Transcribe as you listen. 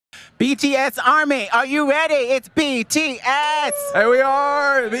BTS Army, are you ready? It's BTS! Here we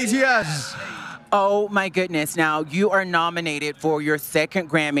are, BTS. Oh my goodness. Now, you are nominated for your second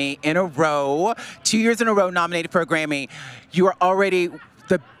Grammy in a row. 2 years in a row nominated for a Grammy. You are already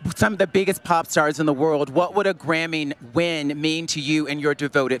some of the biggest pop stars in the world. What would a Grammy win mean to you and your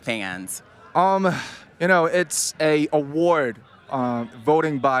devoted fans? You know, it's a award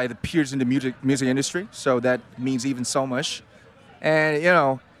voting by the peers in the music industry, so that means even so much. And, you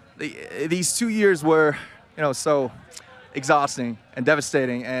know, these 2 years were, you know, so exhausting and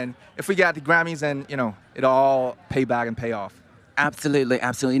devastating. And if we got the Grammys, then, you know, it all pay back and pay off. Absolutely,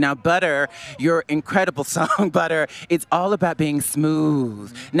 absolutely. Now, Butter, your incredible song, Butter, it's all about being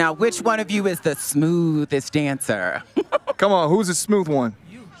smooth. Now, which one of you is the smoothest dancer? Come on, who's the smooth one?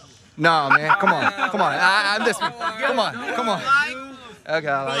 You. No, man, come on, come on. I'm this one. Come on, come on. Okay,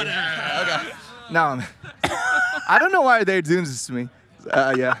 okay. No, man. I don't know why they're doing this to me.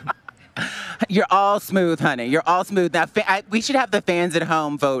 Yeah. You're all smooth, honey. You're all smooth. Now, we should have the fans at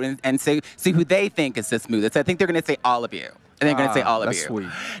home vote and see who they think is the smoothest. I think they're going to say all of you. And they're going to say all of you. That's sweet.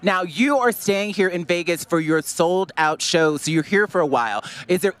 Now, you are staying here in Vegas for your sold-out show, so you're here for a while.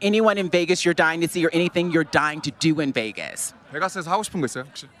 Is there anyone in Vegas you're dying to see or anything you're dying to do in Vegas? 베가스에서 하고 싶은 거 있어요,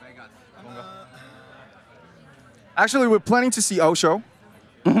 혹시? Actually, we're planning to see Osho.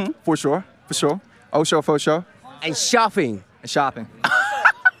 For sure, for sure. Osho, for sure. And shopping. And shopping.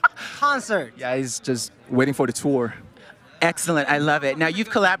 Concert. Yeah, he's just waiting for the tour. Excellent, I love it. Now, you've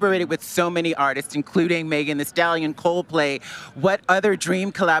collaborated with so many artists, including Megan Thee Stallion, Coldplay. What other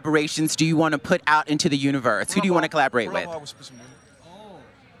dream collaborations do you want to put out into the universe? Who do you want to collaborate with?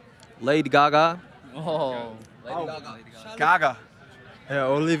 Lady Gaga. Oh. Gaga. Yeah,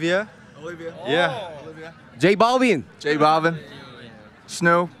 Olivia. Yeah. J Balvin. J Balvin.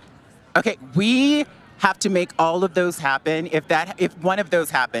 Snow. Okay, we have to make all of those happen. If one of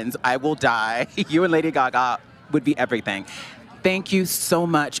those happens, I will die. You and Lady Gaga would be everything. Thank you so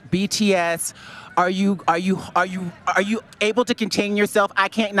much. BTS, are you able to contain yourself? I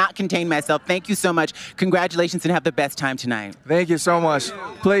can't not contain myself. Thank you so much. Congratulations and have the best time tonight. Thank you so much.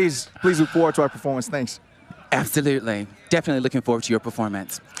 Please look forward to our performance. Thanks. Absolutely. Definitely looking forward to your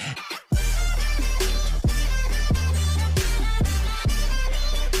performance.